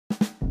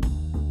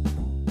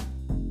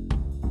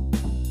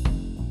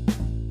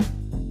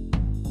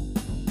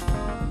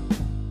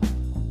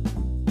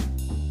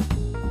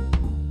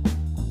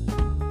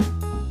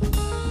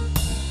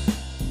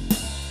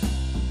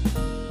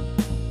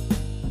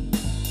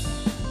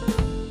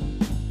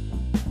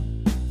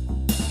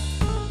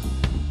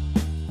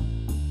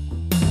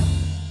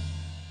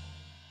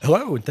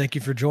Hello, and thank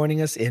you for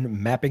joining us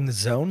in Mapping the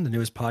Zone, the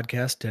newest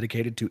podcast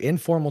dedicated to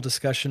informal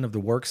discussion of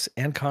the works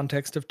and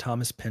context of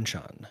Thomas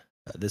Pynchon.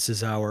 This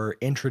is our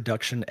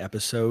introduction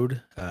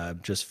episode,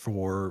 just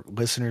for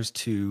listeners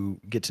to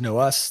get to know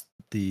us,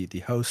 the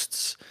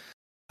hosts,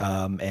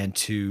 and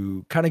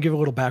to kind of give a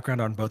little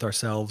background on both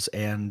ourselves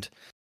and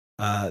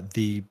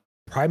the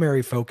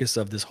primary focus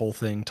of this whole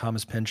thing,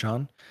 Thomas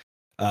Pynchon.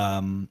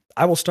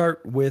 I will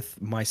start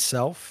with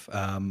myself.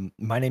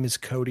 My name is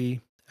Cody.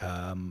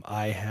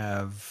 I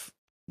have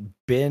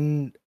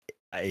been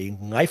a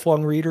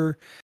lifelong reader,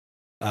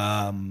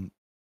 um,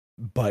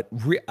 but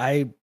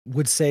I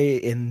would say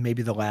in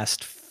maybe the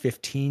last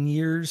 15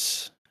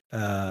 years,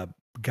 uh,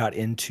 got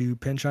into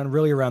Pynchon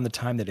really around the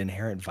time that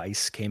Inherent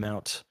Vice came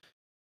out.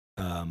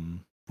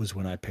 Was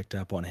when I picked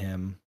up on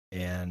him,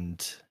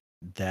 and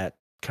that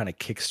kind of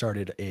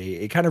kickstarted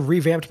it kind of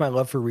revamped my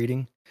love for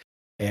reading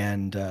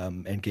and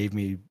gave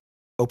me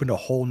opened a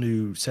whole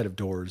new set of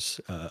doors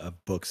of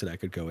books that I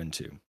could go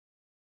into.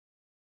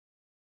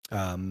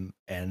 And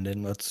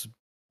then let's,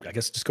 I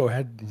guess, just go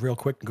ahead real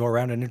quick and go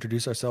around and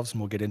introduce ourselves, and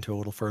we'll get into a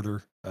little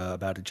further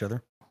about each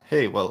other.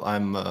 Hey, well,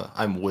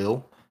 I'm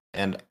Will,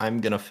 and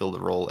I'm gonna fill the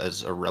role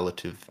as a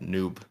relative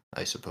noob,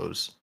 I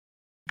suppose.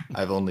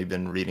 I've only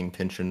been reading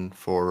Pynchon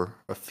for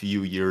a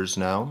few years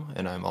now,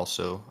 and I'm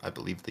also, I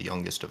believe, the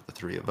youngest of the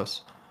three of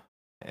us.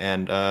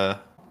 And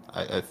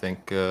I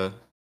think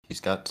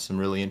he's got some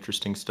really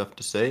interesting stuff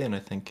to say, and I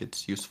think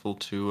it's useful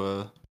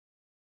to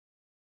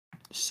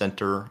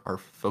center our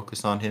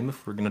focus on him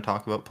if we're going to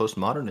talk about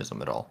postmodernism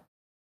at all.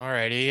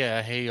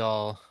 Alrighty, hey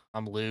y'all.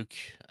 I'm Luke.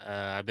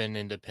 I've been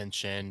into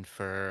pension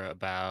for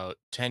about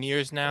 10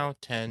 years now,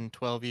 10,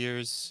 12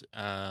 years.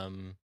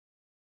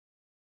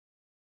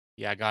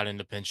 Yeah, I got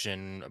into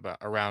pension about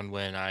around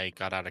when I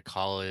got out of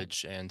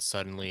college and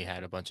suddenly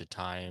had a bunch of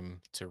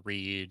time to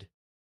read.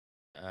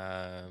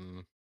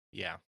 Um,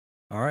 yeah.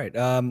 All right.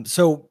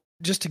 So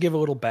just to give a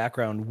little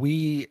background,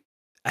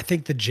 I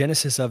think the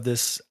genesis of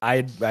this,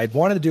 I'd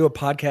wanted to do a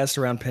podcast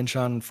around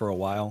Pynchon for a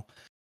while,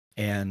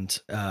 and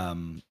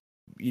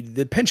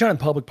the Pynchon in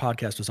Public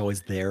podcast was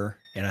always there,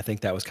 and I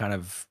think that was kind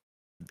of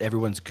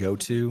everyone's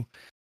go-to.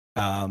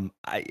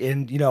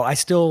 I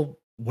still,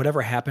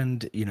 whatever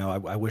happened,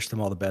 I wish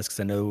them all the best because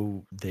I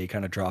know they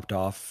kind of dropped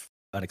off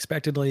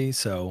unexpectedly.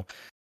 So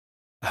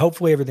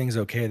hopefully everything's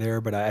okay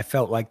there. But I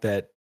felt like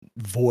that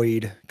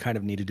void kind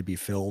of needed to be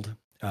filled.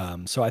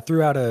 So I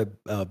threw out a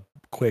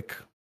quick,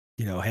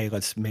 hey,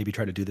 let's maybe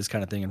try to do this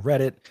kind of thing in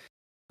Reddit.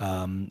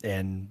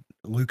 And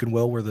Luke and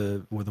Will were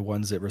the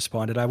ones that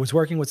responded. I was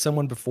working with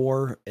someone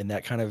before, and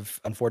that kind of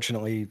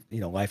unfortunately,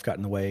 life got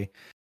in the way,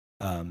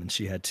 and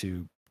she had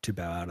to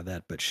bow out of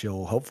that. But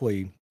she'll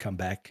hopefully come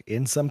back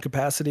in some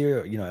capacity, or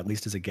at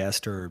least as a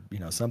guest, or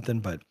something.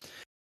 But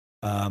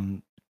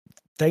um,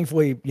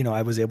 thankfully,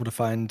 I was able to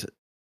find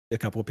a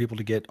couple of people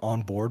to get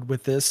on board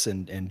with this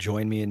and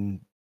join me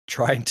in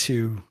trying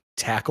to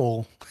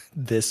tackle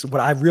this.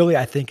 What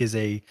I think is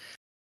a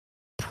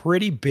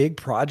pretty big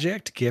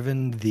project,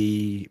 given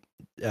the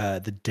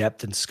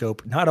depth and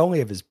scope not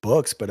only of his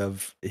books but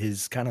of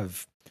his kind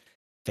of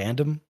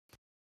fandom.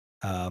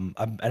 And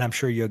I'm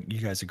sure you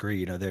guys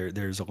agree.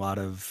 There's a lot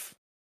of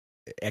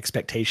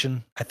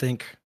expectation, I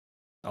think,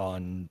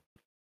 on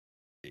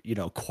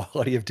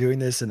quality of doing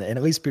this, and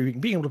at least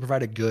being able to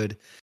provide a good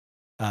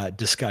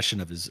discussion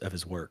of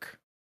his work.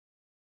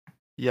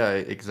 Yeah,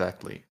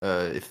 exactly.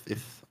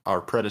 If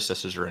our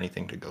predecessors are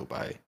anything to go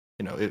by,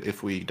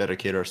 if we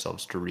dedicate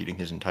ourselves to reading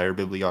his entire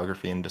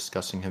bibliography and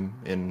discussing him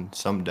in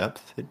some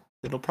depth,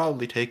 it'll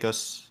probably take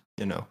us,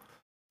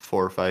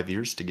 4 or 5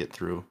 years to get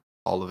through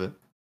all of it.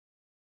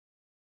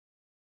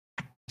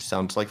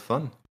 Sounds like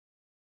fun.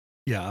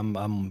 Yeah,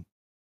 I'm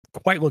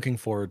quite looking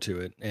forward to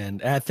it,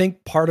 and I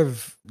think part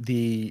of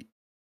the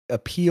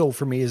appeal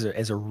for me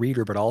as a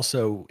reader, but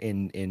also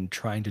in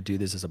trying to do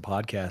this as a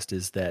podcast,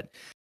 is that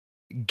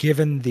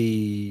given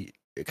the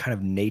kind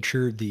of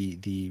nature, the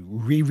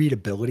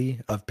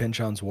rereadability of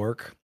Pynchon's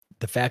work,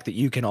 the fact that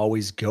you can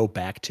always go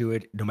back to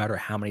it no matter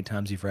how many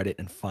times you've read it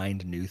and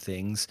find new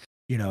things.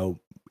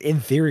 In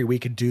theory, we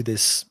could do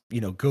this,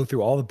 go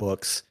through all the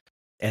books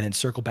and then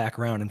circle back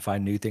around and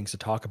find new things to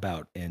talk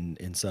about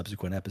in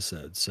subsequent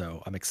episodes.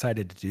 So I'm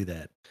excited to do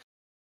that.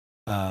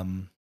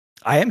 Um,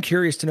 I am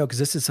curious to know, because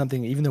this is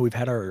something, even though we've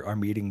had our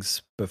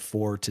meetings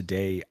before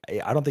today,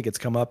 I don't think it's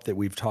come up that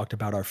we've talked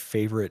about our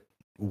favorite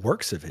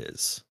works of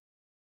his.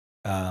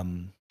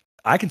 Um,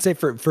 I can say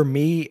for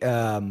me,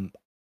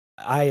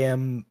 I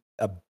am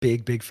a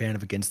big fan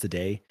of Against the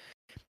Day.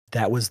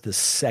 That was the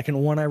second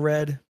one I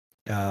read.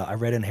 I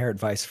read Inherent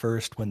Vice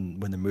first when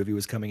the movie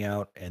was coming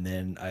out, and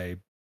then I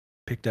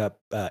picked up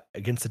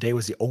Against the Day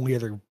was the only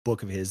other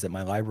book of his that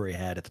my library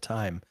had at the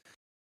time.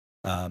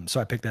 So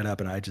I picked that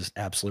up, and I just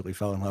absolutely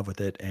fell in love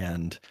with it.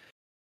 And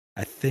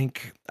I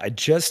think I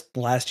just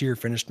last year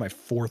finished my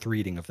fourth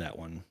reading of that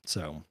one.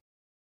 So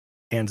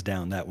hands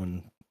down, that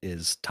one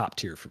is top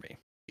tier for me.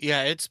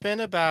 Yeah, it's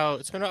been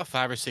about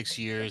 5 or 6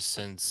 years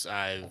since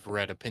I've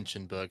read a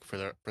pension book for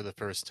the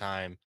first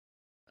time.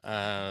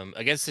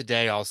 Against the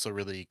Day also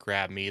really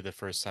grabbed me the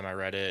first time I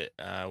read it.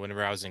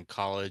 Whenever I was in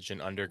college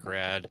and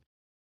undergrad,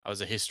 I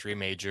was a history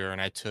major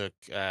and I took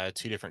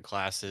two different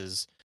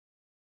classes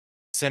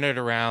centered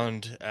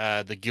around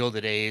the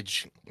Gilded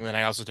Age. And then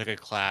I also took a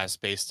class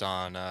based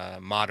on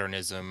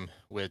modernism,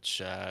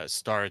 which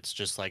starts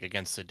just like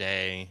Against the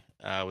Day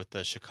with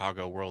the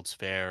Chicago World's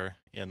Fair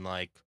in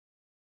like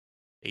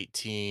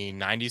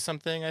 1890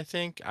 something, I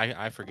think.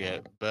 I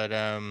forget. But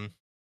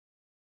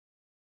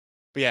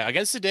yeah,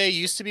 Against the Day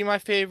used to be my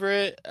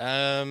favorite.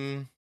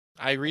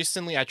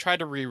 I tried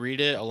to reread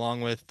it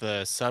along with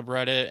the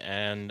subreddit,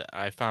 and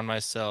I found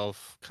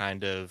myself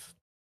kind of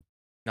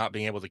not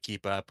being able to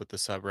keep up with the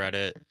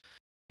subreddit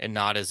and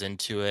not as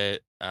into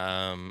it.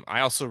 I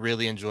also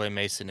really enjoy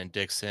Mason and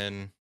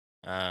Dixon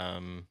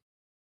um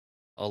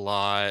a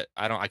lot.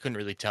 I couldn't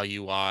really tell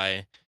you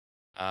why.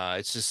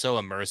 It's just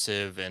so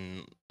immersive,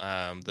 and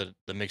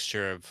the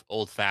mixture of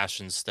old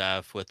fashioned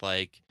stuff with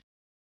like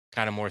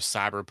kind of more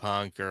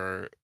cyberpunk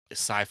or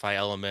sci-fi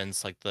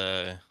elements like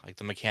the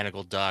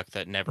mechanical duck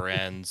that never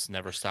ends,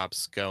 never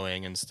stops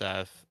going and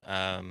stuff.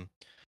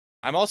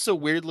 I'm also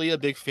weirdly a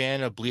big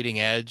fan of Bleeding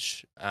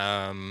Edge.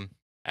 I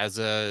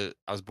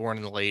was born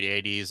in the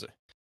late 80s,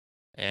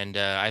 and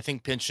I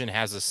think Pynchon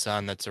has a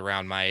son that's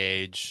around my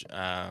age.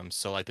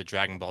 So like the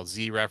Dragon Ball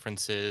Z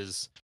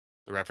references,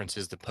 the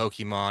references to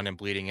Pokemon and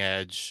Bleeding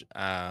Edge.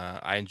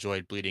 I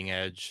enjoyed Bleeding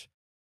Edge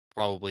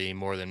probably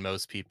more than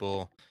most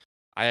people.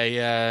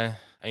 I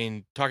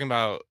mean, talking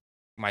about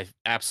my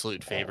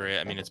absolute favorite,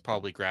 I mean, it's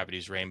probably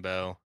Gravity's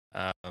Rainbow.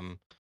 Um,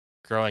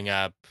 Growing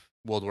up,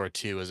 World War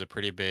II was a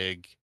pretty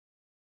big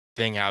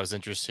thing I was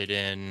interested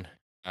in.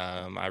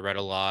 I read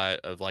a lot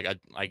of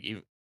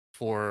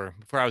before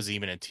I was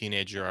even a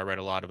teenager, I read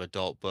a lot of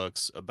adult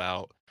books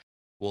about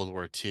World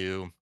War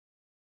II.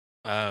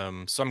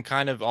 So I'm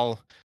kind of all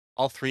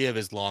three of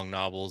his long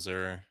novels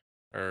are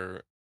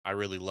I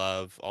really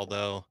love.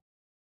 Although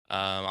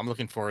I'm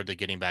looking forward to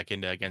getting back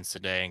into Against the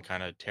Day and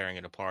kind of tearing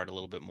it apart a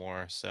little bit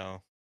more.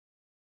 So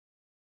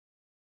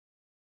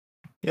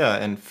Yeah,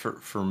 and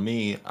for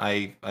me,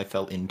 I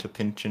fell into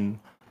Pynchon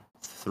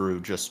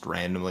through just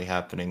randomly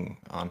happening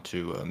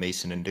onto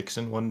Mason and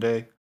Dixon one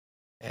day,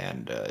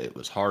 and it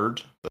was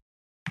hard,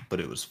 but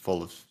it was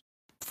full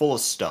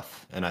of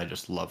stuff, and I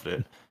just loved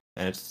it.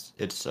 And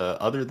it's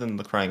other than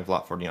The Crying of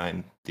Lot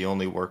 49, the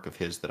only work of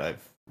his that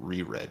I've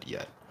reread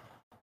yet.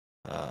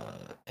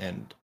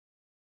 And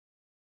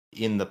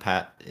in the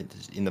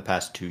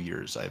past 2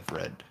 years, I've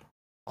read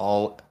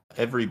all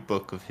every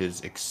book of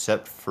his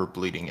except for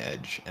Bleeding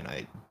Edge, and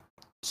I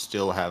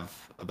still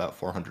have about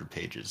 400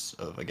 pages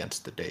of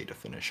Against the Day to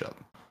finish up.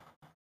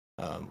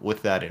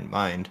 With that in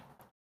mind,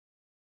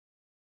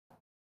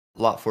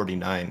 Lot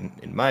 49,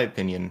 in my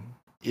opinion,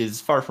 is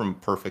far from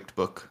a perfect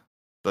book,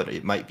 but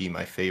it might be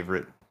my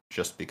favorite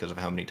just because of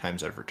how many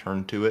times I've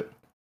returned to it.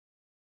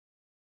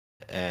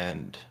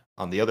 And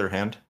on the other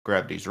hand,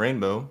 Gravity's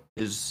Rainbow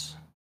is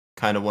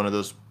kind of one of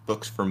those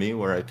books for me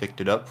where I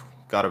picked it up,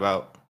 got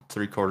about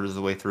three-quarters of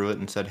the way through it,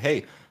 and said,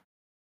 "Hey,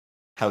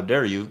 how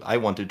dare you? I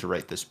wanted to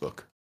write this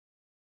book."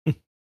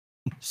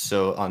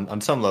 So on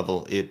some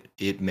level,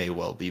 it may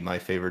well be my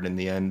favorite in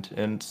the end,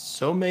 and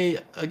so may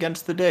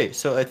Against the Day.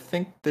 So I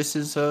think this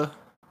is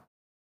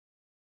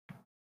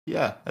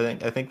yeah,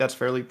 I think that's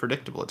fairly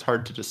predictable. It's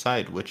hard to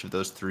decide which of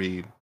those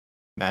three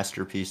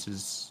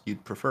masterpieces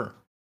you'd prefer.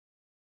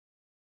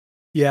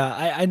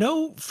 Yeah, I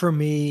know for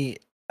me,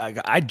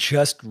 I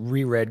just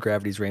reread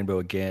Gravity's Rainbow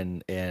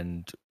again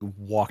and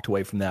walked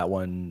away from that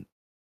one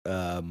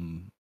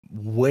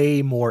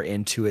way more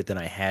into it than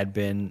I had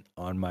been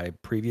on my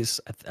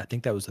previous. I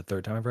think that was the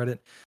third time I've read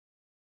it.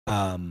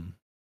 Um,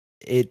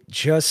 it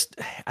just,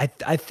 I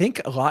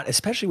think a lot,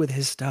 especially with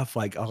his stuff,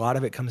 like a lot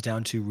of it comes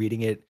down to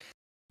reading it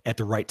at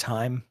the right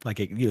time. Like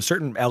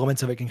certain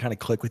elements of it can kind of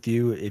click with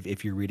you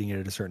if you're reading it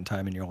at a certain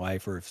time in your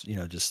life, or if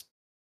just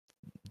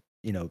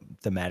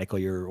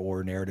thematically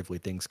or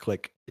narratively things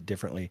click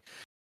differently.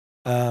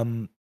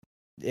 Um,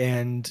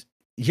 and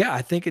yeah,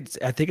 I think it's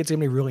gonna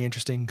be really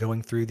interesting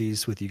going through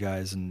these with you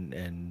guys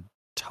and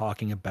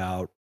talking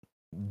about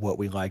what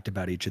we liked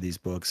about each of these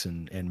books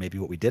and maybe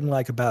what we didn't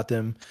like about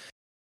them.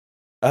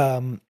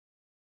 Um,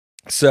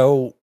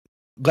 so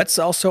let's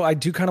also I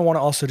do kind of want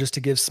to also just to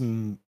give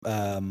some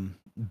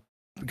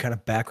kind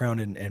of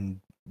background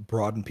and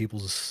broaden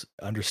people's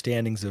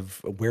understandings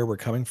of where we're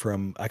coming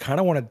from. I kind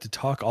of wanted to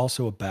talk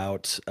also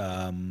about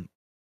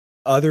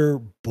other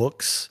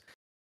books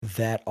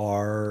that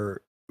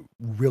are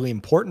really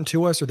important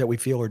to us or that we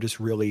feel are just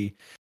really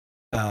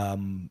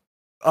um,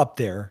 up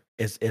there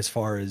as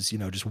far as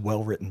just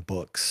well written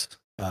books.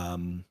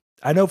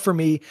 I know for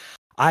me,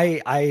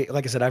 I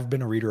like I said, I've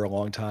been a reader a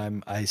long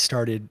time. I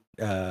started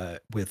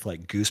with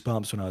like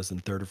Goosebumps when I was in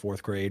third or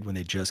fourth grade when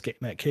they just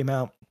came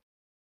out,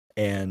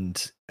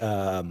 and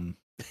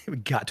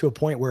it got to a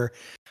point where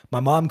my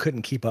mom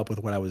couldn't keep up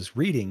with what I was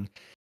reading,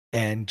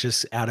 and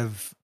just out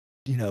of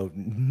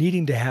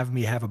needing to have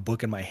me have a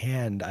book in my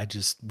hand, I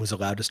just was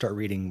allowed to start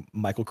reading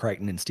Michael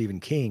Crichton and Stephen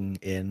King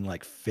in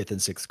like fifth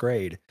and sixth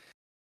grade.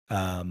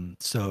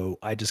 So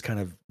I just kind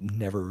of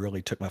never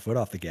really took my foot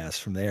off the gas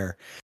from there.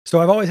 So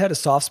I've always had a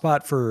soft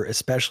spot for,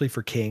 especially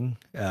for King.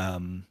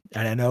 And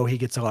I know he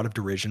gets a lot of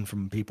derision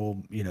from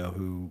people,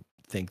 who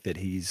think that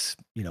he's,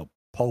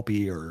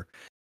 pulpy or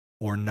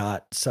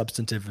not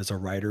substantive as a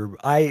writer.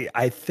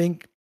 I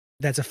think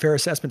that's a fair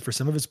assessment for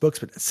some of his books,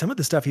 but some of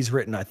the stuff he's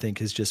written, I think,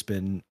 has just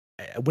been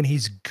when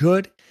he's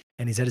good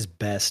and he's at his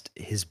best.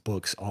 His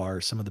books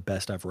are some of the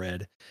best I've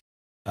read.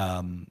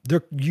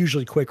 They're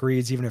usually quick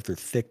reads, even if they're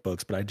thick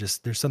books. But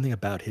there's something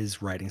about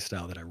his writing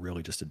style that I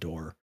really just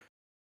adore.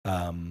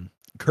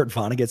 Kurt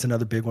Vonnegut's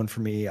another big one for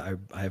me.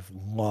 I've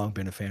long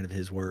been a fan of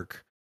his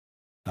work.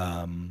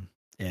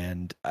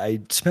 And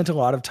I spent a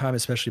lot of time,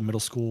 especially middle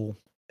school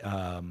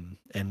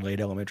and late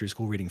elementary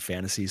school, reading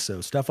fantasy.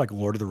 So stuff like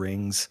Lord of the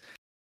Rings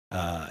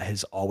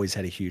has always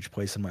had a huge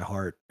place in my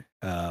heart.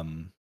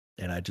 And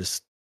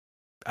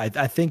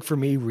I think for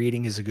me,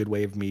 reading is a good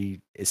way of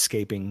me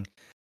escaping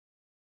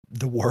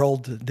the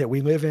world that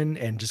we live in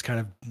and just kind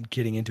of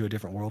getting into a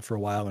different world for a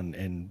while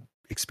and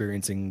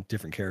experiencing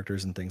different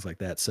characters and things like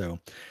that. So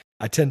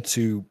I tend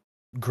to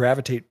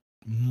gravitate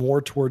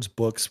more towards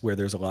books where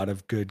there's a lot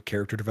of good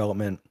character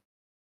development.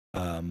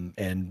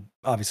 And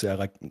obviously I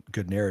like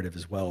good narrative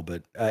as well,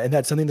 but, and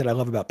that's something that I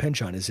love about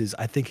Pynchon is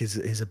I think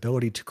his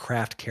ability to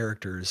craft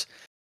characters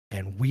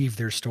and weave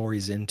their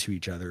stories into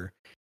each other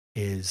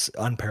is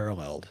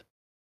unparalleled.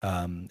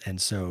 And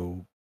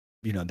so,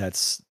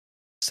 that's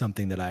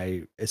something that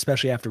I,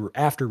 especially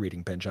after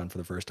reading Pynchon for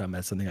the first time,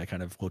 that's something I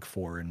kind of look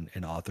for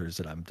in authors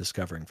that I'm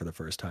discovering for the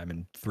first time.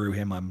 And through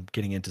him, I'm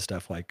getting into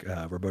stuff like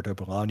Roberto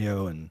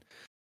Bolaño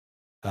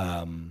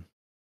and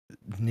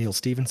Neil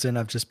Stevenson.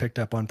 I've just picked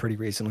up on pretty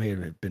recently.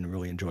 I've been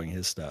really enjoying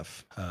his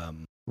stuff.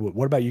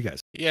 What about you guys?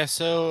 Yeah,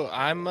 so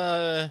I'm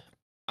a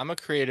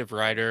creative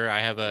writer. I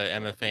have a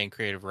MFA in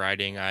creative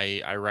writing.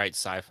 I write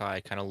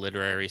sci-fi, kind of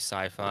literary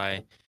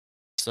sci-fi.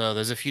 So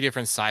there's a few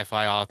different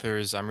sci-fi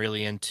authors I'm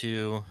really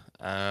into.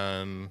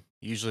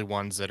 Usually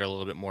ones that are a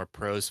little bit more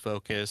prose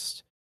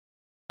focused.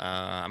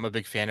 I'm a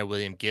big fan of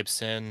William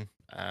Gibson.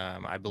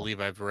 I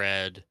believe I've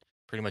read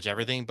pretty much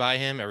everything by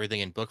him, everything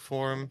in book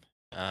form.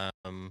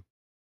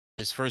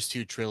 His first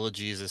two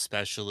trilogies,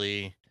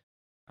 especially,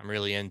 I'm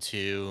really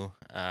into.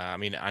 I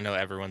mean, I know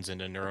everyone's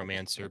into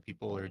Neuromancer.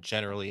 People are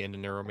generally into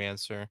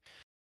Neuromancer.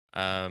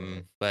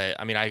 But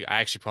I mean, I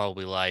actually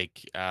probably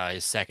like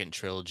his second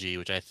trilogy,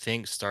 which I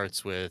think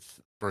starts with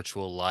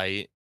Virtual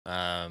Light,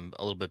 a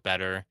little bit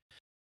better.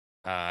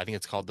 I think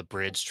it's called the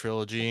Bridge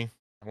trilogy.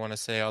 I want to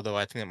say, although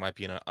I think it might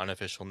be an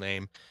unofficial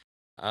name.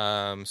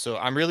 So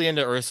I'm really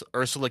into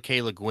Ursula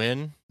K. Le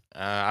Guin.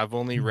 I've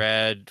only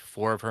read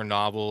 4 of her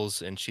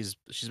novels, and she's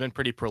been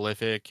pretty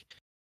prolific.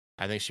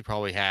 I think she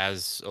probably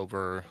has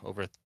over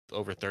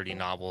 30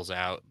 novels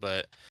out,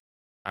 but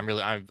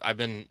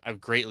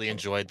I've greatly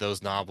enjoyed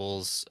those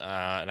novels,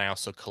 and I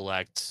also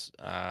collect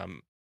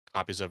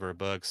copies of her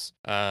books.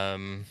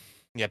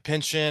 Yeah,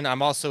 Pynchon.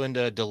 I'm also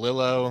into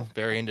DeLillo,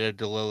 very into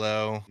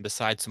DeLillo.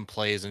 Besides some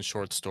plays and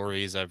short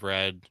stories, I've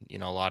read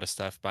a lot of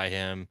stuff by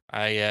him.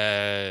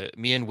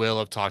 Me and Will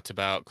have talked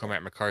about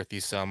Cormac McCarthy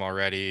some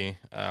already,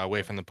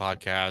 away from the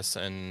podcast,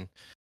 and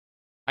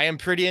I am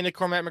pretty into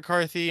Cormac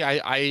McCarthy.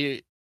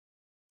 I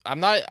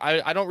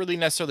don't really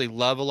necessarily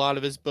love a lot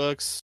of his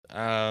books.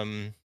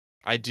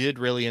 I did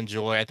really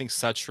enjoy. I think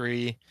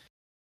Suttree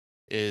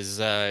is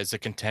a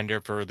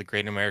contender for the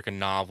Great American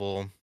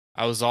Novel.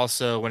 I was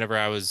also whenever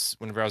I was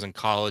in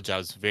college, I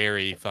was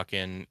very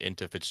fucking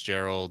into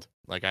Fitzgerald.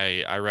 Like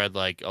I read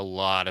like a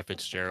lot of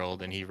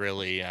Fitzgerald, and he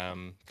really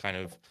kind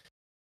of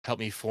helped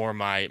me form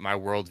my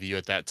worldview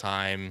at that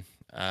time.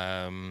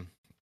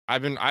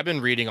 I've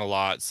been reading a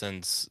lot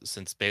since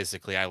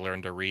basically I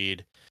learned to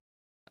read.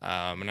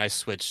 And I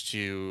switched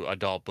to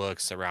adult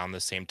books around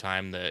the same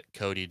time that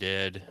Cody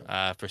did,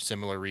 for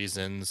similar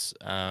reasons.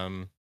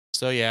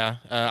 So yeah,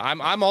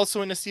 I'm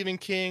also into Stephen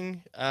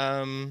King.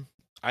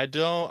 I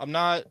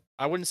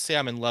wouldn't say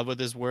I'm in love with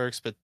his works,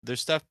 but there's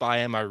stuff by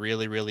him I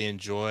really, really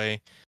enjoy.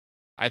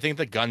 I think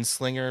The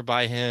Gunslinger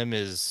by him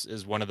is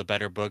one of the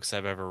better books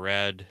I've ever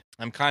read.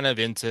 I'm kind of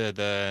into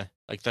that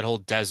whole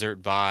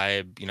desert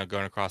vibe,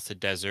 going across the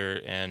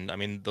desert, and I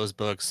mean those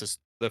books,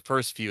 the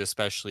first few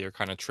especially, are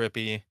kind of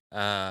trippy.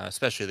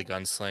 Especially The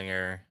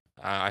Gunslinger.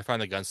 I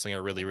find The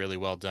Gunslinger really, really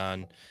well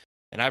done.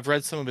 And I've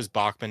read some of his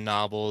Bachman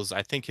novels.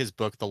 I think his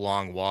book, The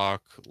Long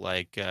Walk,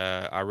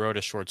 I wrote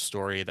a short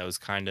story that was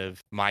kind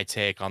of my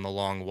take on The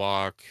Long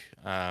Walk.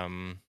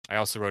 I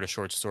also wrote a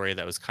short story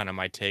that was kind of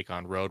my take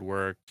on road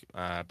work.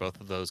 Both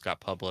of those got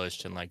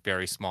published in like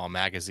very small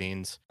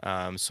magazines.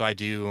 So I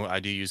do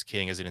use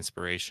King as an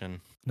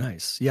inspiration.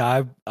 Nice.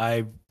 Yeah,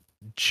 I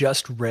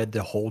just read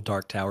the whole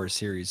Dark Tower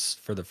series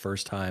for the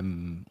first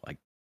time like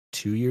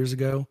 2 years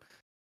ago,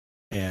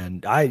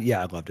 and I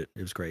loved it.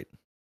 It was great.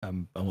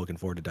 I'm looking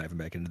forward to diving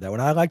back into that one.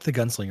 I liked The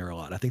Gunslinger a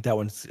lot. I think that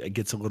one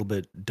gets a little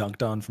bit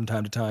dunked on from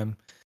time to time,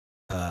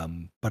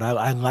 but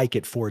I like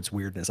it for its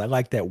weirdness. I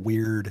like that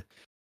weird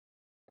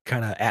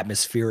kind of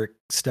atmospheric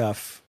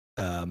stuff.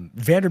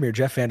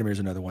 Jeff Vandermeer is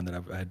another one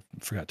that I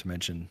forgot to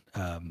mention.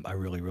 I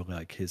really, really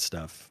like his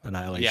stuff.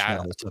 Annihilation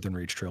Yeah, and the Southern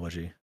Reach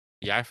trilogy.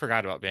 yeah, I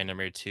forgot about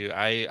Vandermeer too.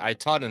 I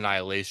taught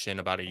Annihilation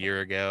about a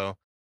year ago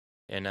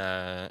in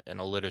a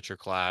literature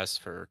class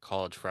for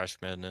college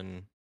freshmen,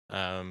 and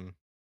um,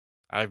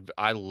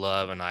 I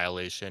love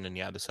Annihilation and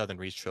yeah, the Southern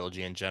Reach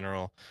trilogy in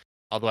general.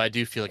 Although I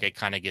do feel like it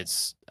kind of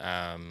gets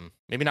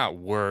maybe not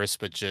worse,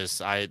 but just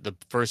the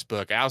first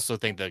book. I also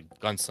think the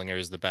Gunslinger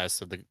is the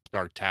best of the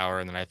Dark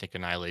Tower, and then I think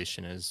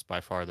Annihilation is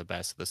by far the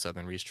best of the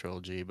Southern Reach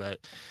trilogy.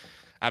 But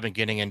I've been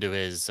getting into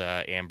his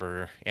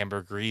Ambergris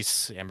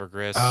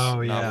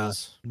Oh yeah,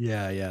 novels.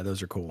 yeah.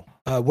 Those are cool.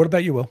 What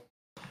about you, Will?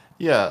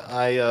 Yeah,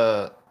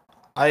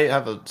 I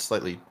have a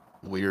slightly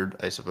weird,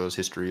 I suppose,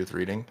 history with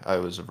reading. I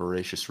was a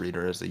voracious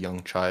reader as a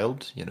young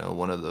child.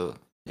 One of the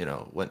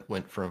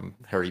went from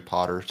Harry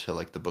Potter to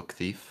like the Book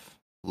Thief.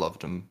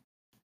 Loved them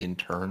in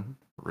turn,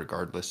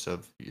 regardless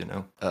of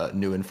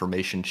new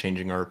information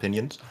changing our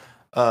opinions.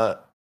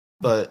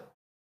 But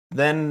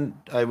then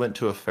I went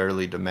to a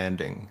fairly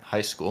demanding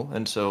high school,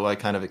 and so I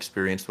kind of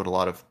experienced what a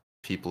lot of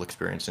people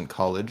experience in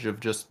college of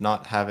just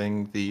not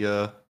having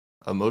the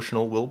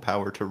emotional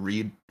willpower to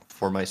read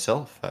for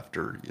myself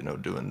after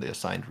doing the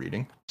assigned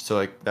reading.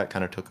 So that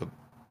kind of took a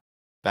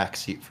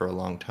backseat for a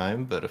long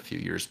time, but a few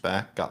years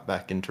back got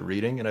back into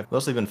reading, and I've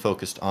mostly been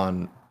focused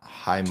on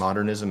high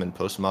modernism and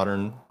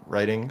postmodern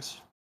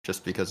writings,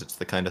 just because it's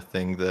the kind of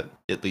thing that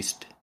at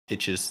least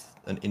itches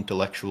an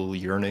intellectual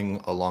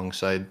yearning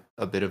alongside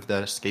a bit of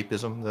that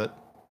escapism that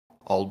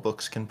all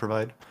books can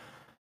provide.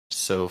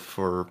 So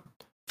for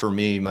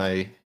me,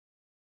 I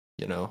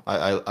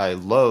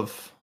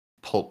love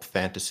pulp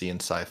fantasy and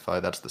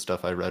sci-fi. That's the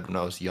stuff I read when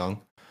I was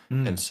young.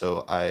 And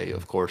so I,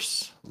 of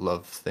course,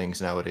 love things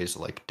nowadays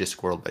like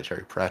Discworld by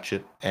Terry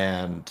Pratchett.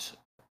 And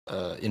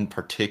in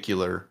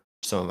particular,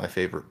 some of my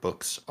favorite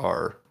books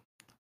are,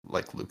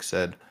 like Luke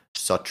said,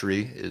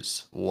 Suttree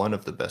is one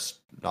of the best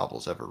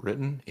novels ever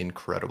written.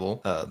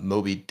 Incredible.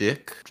 Moby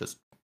Dick, just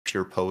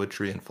pure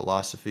poetry and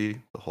philosophy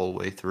the whole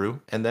way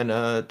through. And then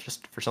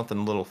just for something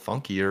a little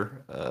funkier,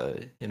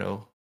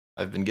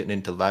 I've been getting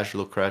into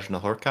Laszlo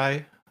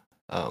Krasznahorkai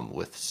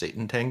with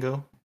Satan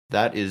Tango.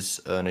 That is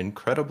an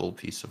incredible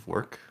piece of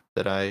work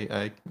that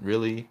I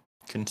really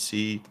can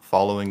see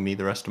following me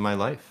the rest of my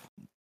life.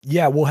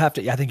 Yeah, we'll have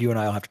to. I think you and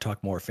I will have to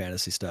talk more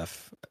fantasy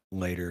stuff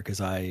later because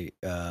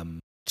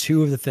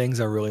two of the things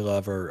I really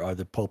love are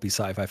the pulpy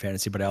sci-fi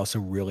fantasy, but I also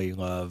really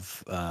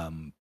love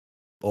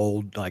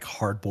old like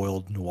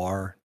hard-boiled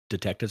noir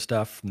detective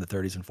stuff from the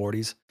 30s and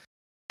 40s.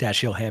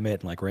 Dashiell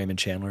Hammett and like Raymond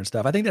Chandler and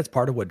stuff. I think that's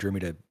part of what drew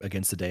me to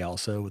Against the Day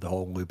also, with the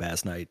whole Lou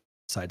Bass Knight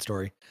side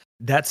story.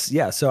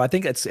 So I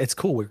think it's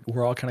cool.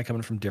 We're all kind of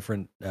coming from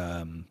different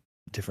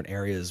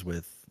areas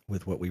with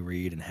what we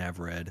read and have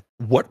read.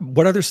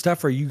 What other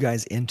stuff are you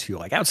guys into?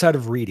 Like outside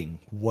of reading,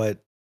 what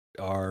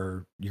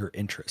are your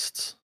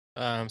interests?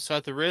 So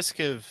at the risk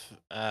of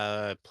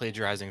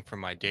plagiarizing from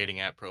my dating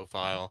app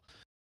profile,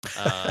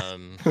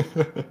 um,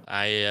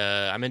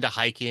 I'm into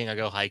hiking. I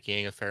go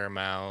hiking a fair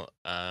amount.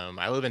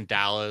 I live in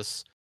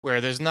Dallas,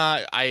 where there's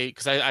not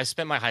because I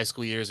spent my high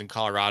school years in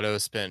Colorado.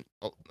 Spent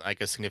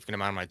like a significant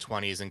amount of my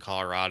 20s in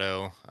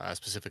Colorado,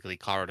 specifically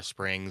Colorado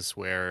Springs,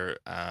 where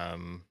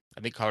I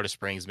think Colorado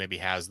Springs maybe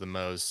has the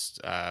most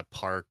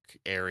park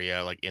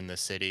area like in the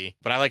city.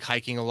 But I like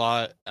hiking a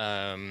lot.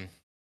 I've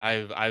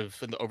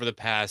over the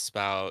past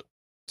about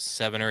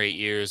 7 or 8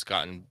 years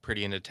gotten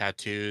pretty into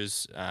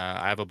tattoos.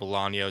 I have a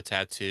Bolaño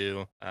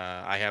tattoo.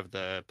 I have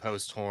the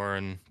post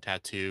horn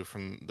tattoo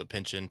from the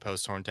Pynchon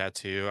post horn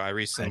tattoo. I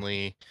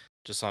recently,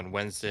 just on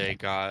Wednesday,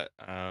 got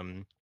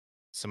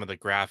some of the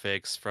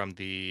graphics from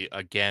the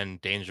again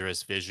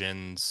Dangerous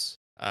Visions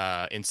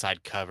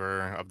inside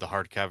cover of the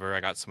hardcover.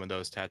 I got some of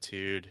those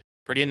tattooed.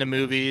 Pretty into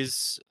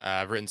movies.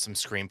 I've written some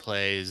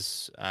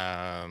screenplays.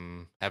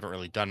 Haven't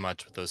really done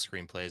much with those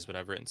screenplays, but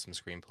I've written some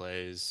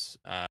screenplays.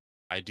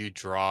 I do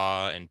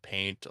draw and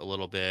paint a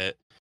little bit,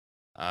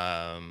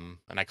 and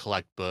I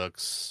collect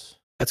books.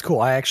 That's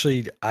cool.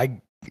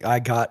 I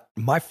got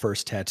my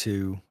first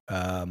tattoo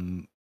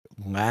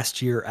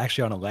last year,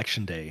 actually on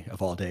election day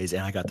of all days,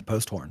 and I got the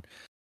post horn.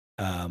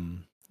 A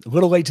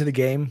little late to the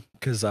game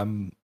because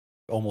I'm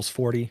almost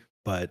 40,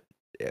 but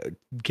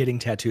getting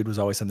tattooed was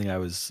always something I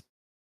was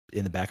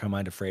in the back of my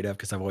mind afraid of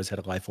because I've always had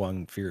a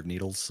lifelong fear of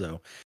needles. So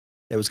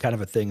it was kind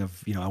of a thing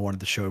of, I wanted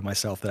to show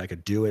myself that I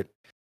could do it.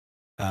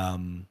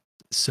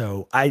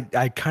 So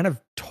I kind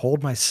of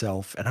told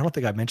myself, and I don't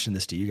think I mentioned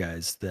this to you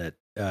guys, that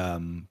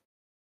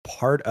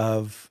part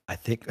of, I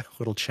think, a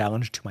little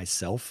challenge to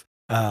myself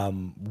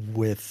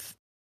with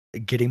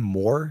getting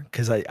more,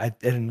 because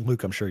and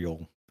Luke, I'm sure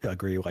you'll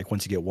agree, like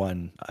once you get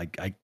one,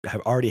 I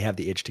already have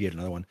the itch to get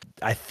another one.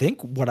 I think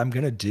what I'm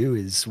going to do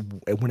is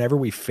whenever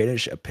we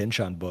finish a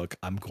Pynchon book,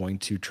 I'm going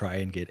to try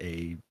and get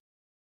a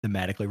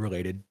thematically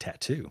related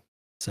tattoo.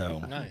 So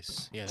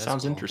Nice. Yeah, that's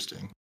Sounds cool.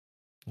 interesting.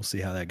 We'll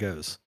see how that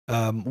goes.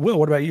 Will,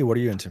 what about you? What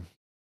are you into?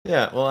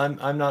 Yeah, well,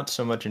 I'm not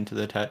so much into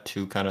the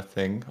tattoo kind of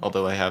thing,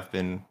 although I have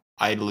been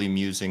idly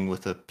musing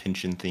with a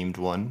Pynchon themed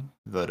one.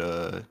 But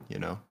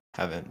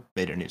haven't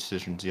made any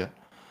decisions yet.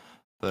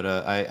 But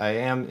I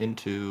am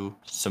into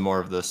some more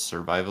of the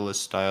survivalist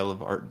style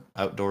of art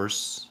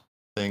outdoors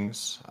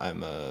things.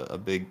 I'm a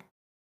big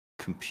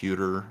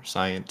computer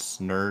science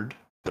nerd,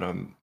 but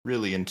I'm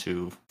really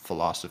into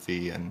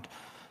philosophy and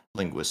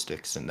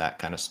linguistics and that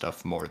kind of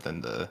stuff more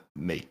than the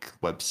make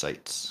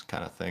websites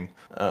kind of thing.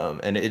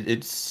 And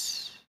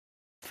it's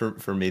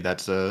for me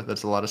that's a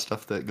lot of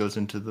stuff that goes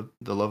into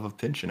the love of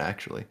Pynchon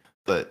actually.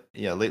 But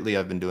yeah, lately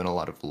I've been doing a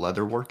lot of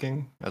leather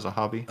working as a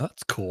hobby. Oh,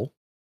 that's cool.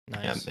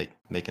 Yeah, Nice.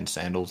 making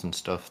sandals and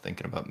stuff,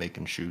 thinking about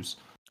making shoes.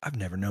 I've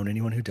never known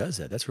anyone who does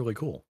that. That's really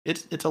cool.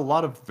 It's a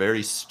lot of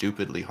very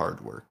stupidly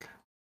hard work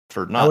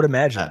for I would not that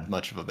imagine.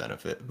 much of a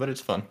benefit, but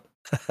it's fun.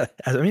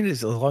 I mean,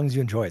 as long as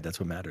you enjoy it, that's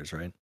what matters,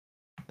 right?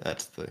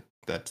 That's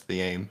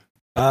the aim.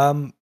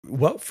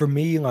 Well, for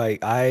me,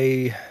 like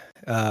I'm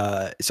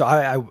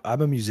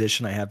a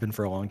musician. I have been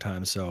for a long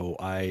time, so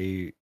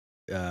I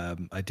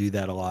do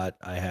that a lot.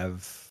 I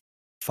have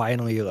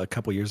finally a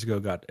couple years ago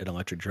got an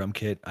electric drum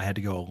kit. I had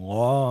to go a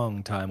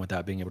long time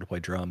without being able to play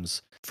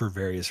drums for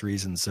various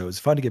reasons, so it's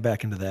fun to get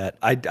back into that.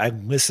 I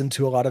listen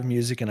to a lot of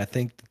music, and I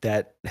think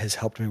that has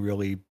helped me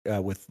really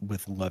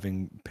with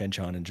loving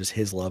Pynchon and just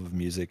his love of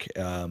music.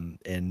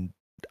 And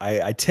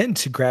I tend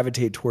to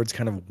gravitate towards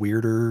kind of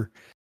weirder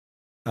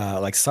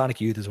like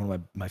Sonic Youth is one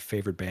of my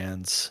favorite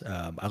bands.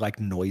 I like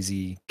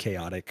noisy,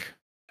 chaotic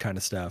kind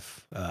of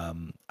stuff.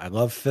 I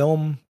love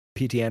film.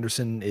 P.T.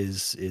 Anderson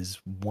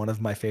is one of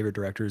my favorite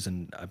directors,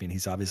 and I mean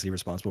he's obviously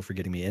responsible for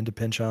getting me into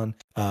Pynchon.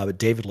 But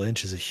David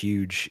Lynch is a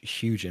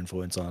huge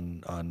influence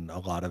on a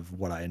lot of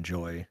what I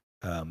enjoy.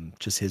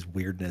 Just his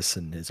weirdness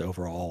and his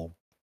overall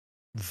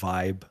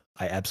vibe.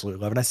 I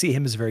absolutely love, and I see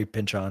him as a very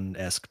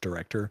Pynchon-esque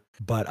director.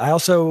 But I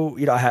also,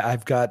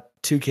 I've got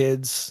two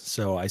kids,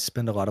 so I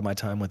spend a lot of my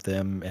time with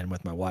them and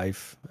with my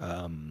wife.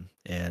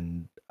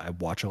 And I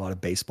watch a lot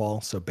of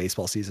baseball. So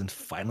baseball season's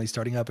finally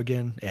starting up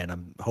again, and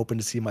I'm hoping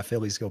to see my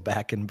Phillies go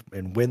back and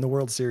win the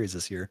World Series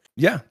this year.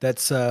 Yeah,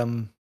 that's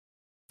me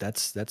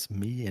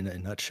in a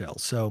nutshell.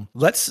 So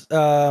let's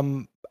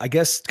I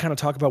guess kind of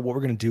talk about what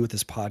we're going to do with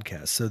this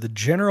podcast. So the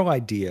general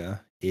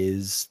idea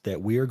is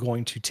that we are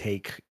going to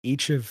take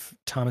each of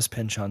Thomas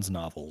Pynchon's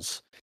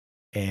novels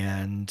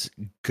and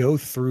go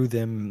through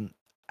them.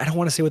 I don't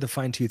want to say with a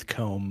fine-tooth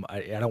comb. I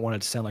don't want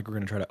it to sound like we're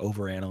going to try to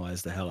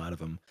overanalyze the hell out of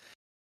them,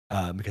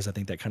 because I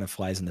think that kind of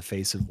flies in the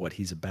face of what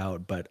he's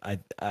about. But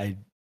I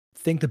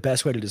think the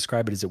best way to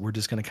describe it is that we're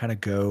just going to kind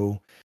of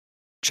go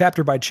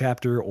chapter by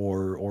chapter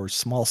or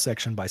small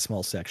section by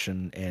small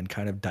section and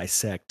kind of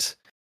dissect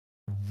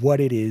what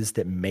it is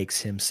that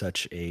makes him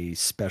such a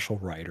special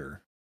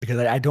writer. Because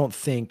I don't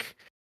think,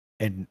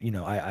 and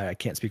I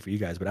can't speak for you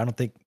guys, but I don't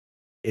think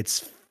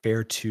it's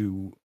fair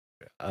to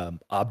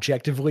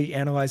objectively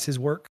analyze his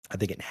work. I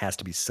think it has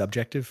to be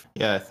subjective.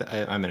 Yeah,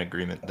 I'm in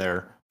agreement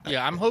there.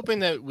 Yeah, I'm hoping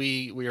that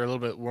we're a little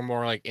bit we're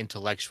more like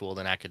intellectual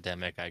than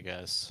academic, I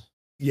guess.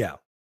 Yeah,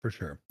 for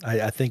sure.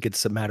 I think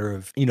it's a matter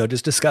of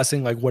just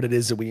discussing like what it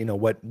is that we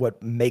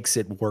what makes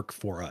it work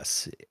for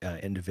us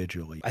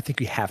individually. I think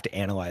we have to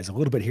analyze a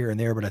little bit here and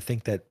there, but I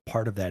think that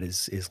part of that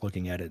is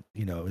looking at it.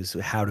 Is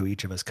how do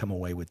each of us come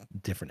away with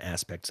different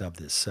aspects of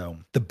this. So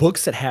the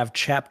books that have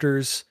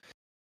chapters,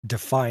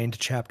 defined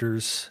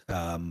chapters,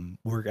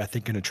 we're I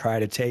think going to try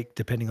to take,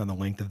 depending on the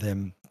length of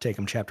them, take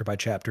them chapter by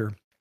chapter.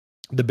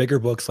 The bigger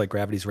books like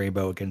Gravity's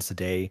Rainbow, Against the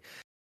Day,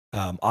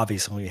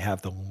 obviously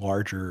have the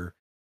larger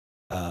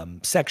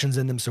sections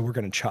in them, so we're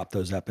going to chop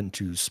those up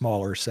into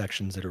smaller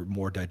sections that are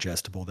more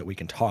digestible that we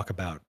can talk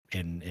about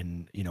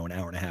in an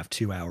hour and a half,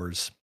 2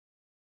 hours.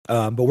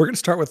 But we're going to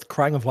start with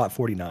Crying of Lot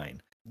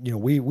 49.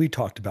 We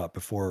talked about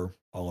before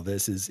all of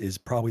this is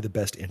probably the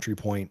best entry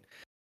point,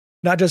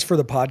 not just for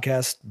the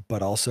podcast,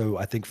 but also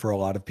I think for a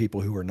lot of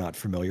people who are not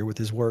familiar with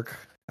his work.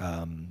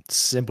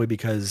 Simply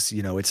because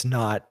it's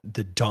not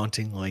the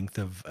daunting length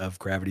of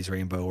Gravity's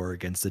Rainbow or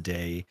Against the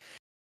Day.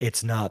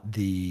 It's not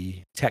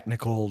the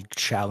technical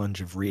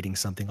challenge of reading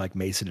something like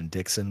Mason and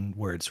Dixon,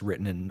 where it's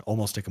written in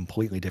almost a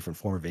completely different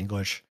form of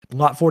English.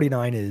 Lot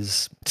 49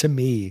 is, to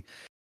me,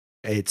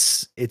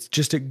 it's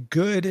just a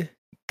good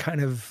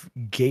kind of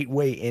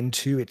gateway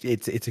into it.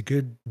 It's a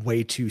good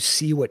way to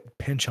see what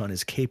Pynchon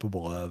is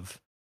capable of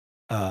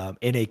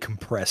in a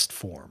compressed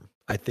form.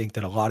 I think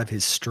that a lot of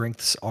his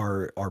strengths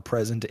are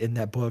present in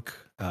that book,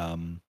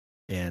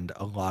 and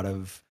a lot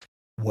of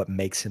what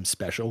makes him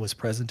special is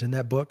present in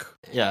that book.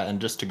 Yeah, and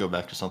just to go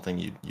back to something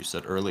you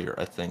said earlier,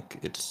 I think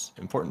it's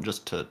important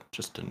just to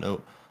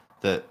note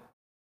that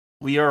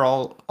we are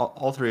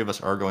all three of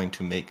us are going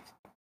to make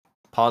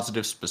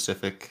positive,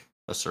 specific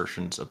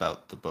assertions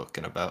about the book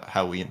and about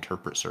how we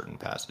interpret certain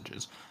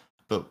passages.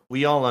 But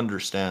we all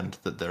understand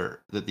that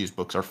these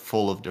books are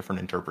full of different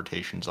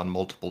interpretations on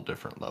multiple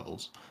different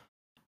levels.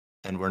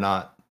 And we're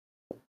not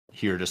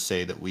here to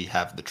say that we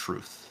have the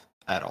truth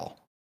at all.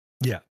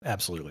 Yeah,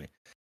 absolutely.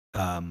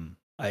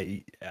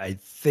 I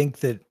think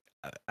that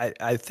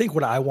I think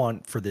what I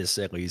want for this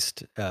at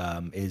least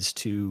is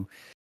to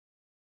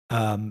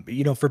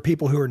for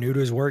people who are new to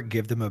his work,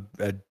 give them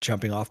a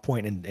jumping off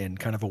point and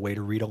kind of a way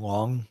to read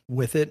along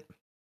with it.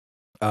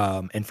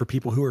 and for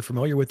people who are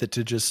familiar with it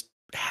to just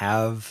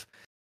have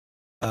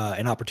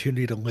an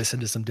opportunity to listen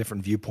to some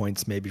different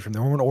viewpoints, maybe from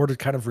their own, or to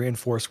kind of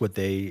reinforce what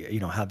they,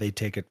 how they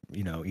take it,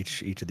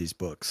 each of these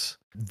books.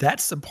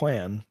 That's the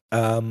plan.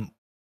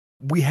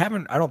 We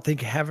I don't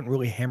think, haven't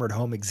really hammered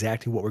home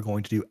exactly what we're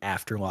going to do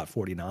after Lot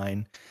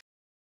 49.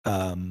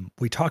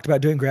 We talked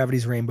about doing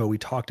Gravity's Rainbow. We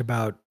talked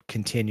about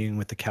continuing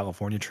with the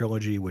California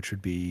trilogy, which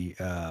would be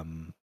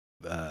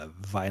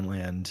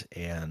Vineland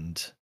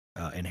and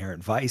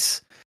Inherent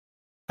Vice.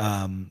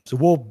 So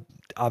we'll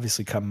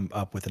obviously come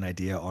up with an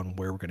idea on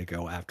where we're going to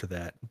go after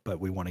that, but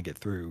we want to get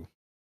through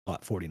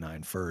Lot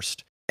 49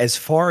 first. As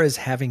far as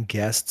having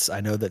guests,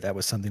 I know that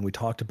was something we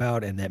talked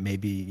about, and that may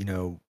be,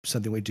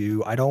 something we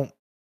do. I don't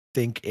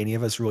think any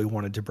of us really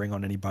wanted to bring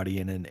on anybody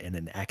in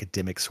an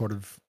academic sort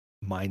of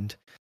mind.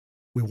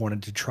 We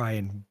wanted to try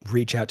and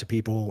reach out to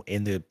people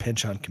in the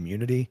Pynchon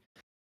community,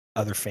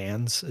 other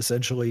fans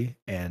essentially,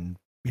 and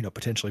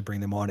potentially bring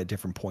them on at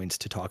different points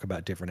to talk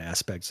about different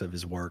aspects of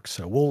his work.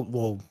 So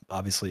we'll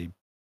obviously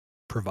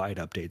provide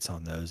updates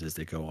on those as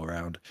they go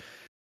around.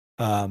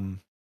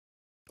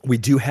 We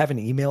do have an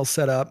email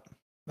set up.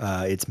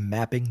 It's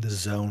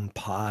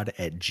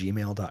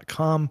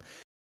mappingthezonepod@gmail.com.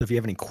 So if you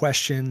have any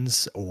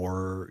questions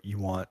or you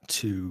want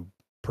to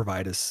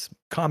provide us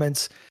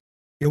comments,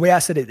 we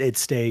ask that it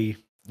stay,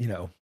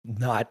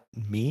 not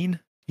mean.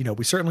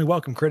 We certainly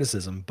welcome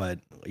criticism, but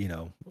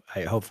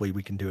hopefully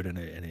we can do it in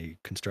a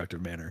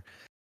constructive manner.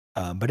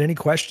 But any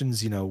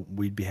questions,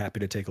 we'd be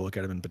happy to take a look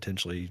at them and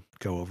potentially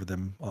go over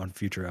them on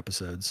future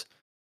episodes.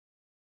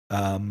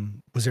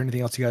 Was there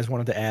anything else you guys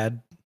wanted to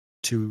add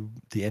to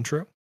the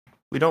intro?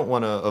 We don't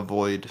want to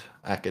avoid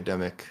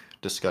academic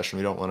discussion.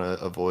 We don't want to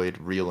avoid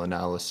real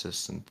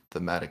analysis and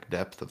thematic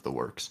depth of the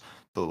works.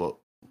 But what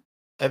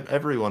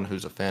everyone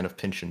who's a fan of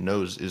Pynchon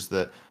knows is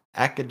that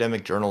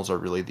academic journals are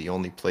really the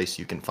only place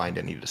you can find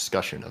any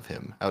discussion of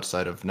him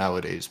outside of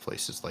nowadays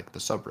places like the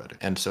subreddit.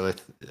 And so it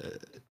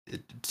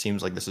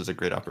seems like this is a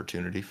great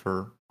opportunity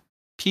for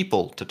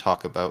people to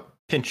talk about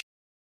Pynchon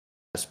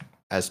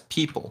as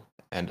people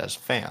and as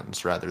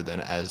fans rather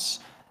than as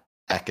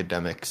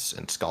academics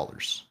and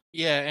scholars.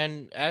 Yeah,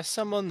 and as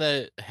someone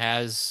that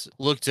has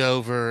looked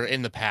over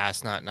in the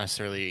past, not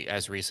necessarily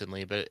as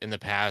recently, but in the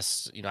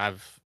past, I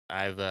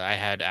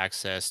had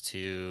access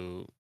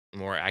to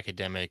more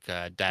academic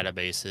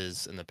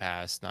databases in the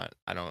past. I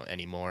don't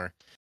anymore.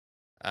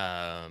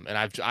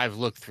 And I've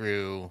looked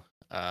through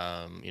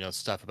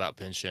stuff about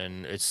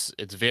Pynchon. It's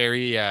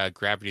very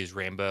Gravity's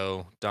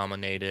Rainbow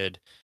dominated,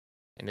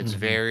 and it's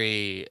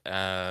very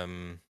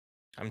I'm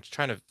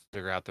trying to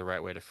figure out the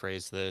right way to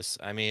phrase this.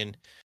 I mean,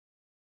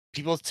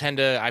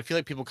 I feel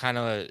like people kind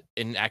of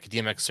in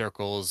academic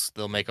circles,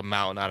 they'll make a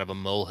mountain out of a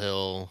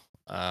molehill,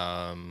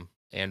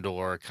 and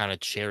or kind of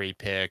cherry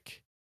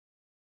pick.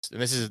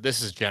 And this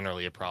is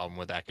generally a problem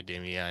with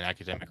academia and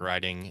academic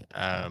writing.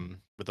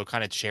 But they'll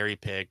kind of cherry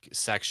pick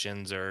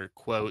sections or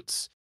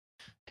quotes,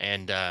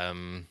 and I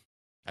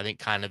think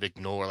kind of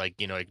ignore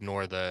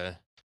the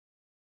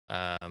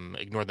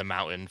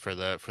mountain for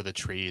the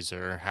trees,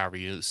 or however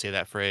you say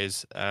that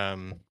phrase.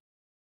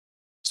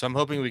 So I'm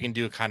hoping we can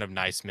do a kind of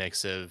nice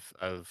mix of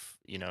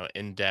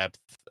in-depth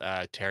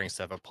tearing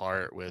stuff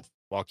apart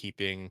while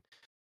keeping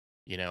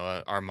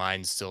our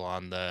minds still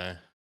on the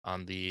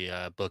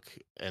book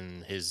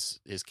and his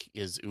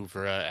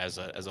oeuvre as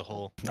a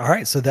whole. All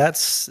right, so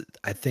that's,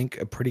 I think,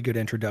 a pretty good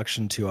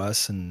introduction to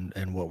us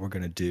and what we're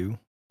going to do,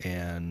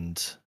 and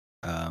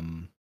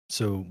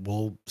so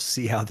we'll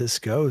see how this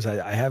goes.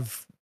 I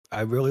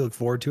really look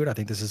forward to it. I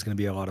think this is going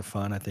to be a lot of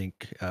fun. I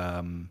think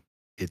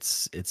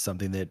it's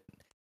something that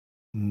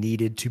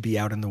needed to be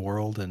out in the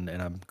world, and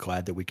I'm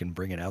glad that we can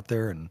bring it out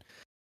there, and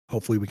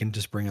hopefully we can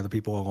just bring other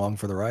people along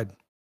for the ride.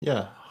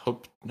 Yeah,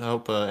 hope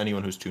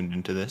anyone who's tuned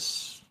into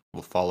this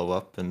will follow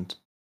up and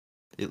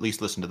at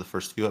least listen to the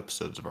first few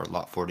episodes of our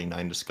Lot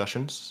 49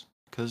 discussions,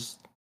 because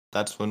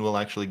that's when we'll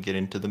actually get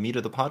into the meat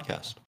of the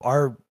podcast.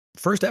 Our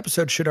first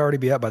episode should already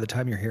be up by the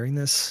time you're hearing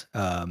this,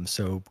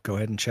 so go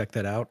ahead and check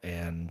that out,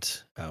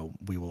 and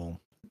we will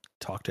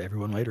talk to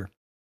everyone later.